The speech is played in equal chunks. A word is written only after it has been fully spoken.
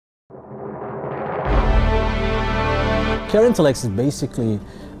Kare Intellex is basically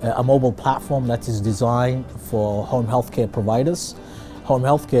a mobile platform that is designed for home healthcare providers. Home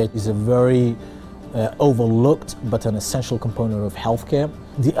healthcare is a very overlooked but an essential component of healthcare.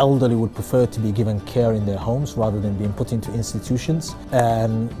 The elderly would prefer to be given care in their homes rather than being put into institutions,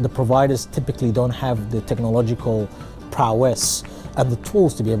 and the providers typically don't have the technological prowess and the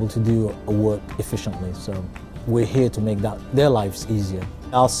tools to be able to do work efficiently. So we're here to make their lives easier.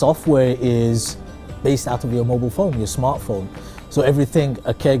 Our software is based out of your mobile phone, your smartphone. So everything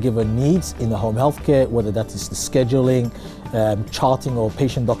a caregiver needs in the home healthcare, whether that is the scheduling, charting or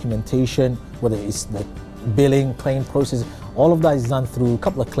patient documentation, whether it's the billing, claim process, all of that is done through a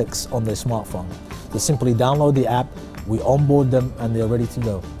couple of clicks on their smartphone. They simply download the app, we onboard them, and they're ready to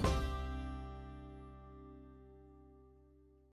go.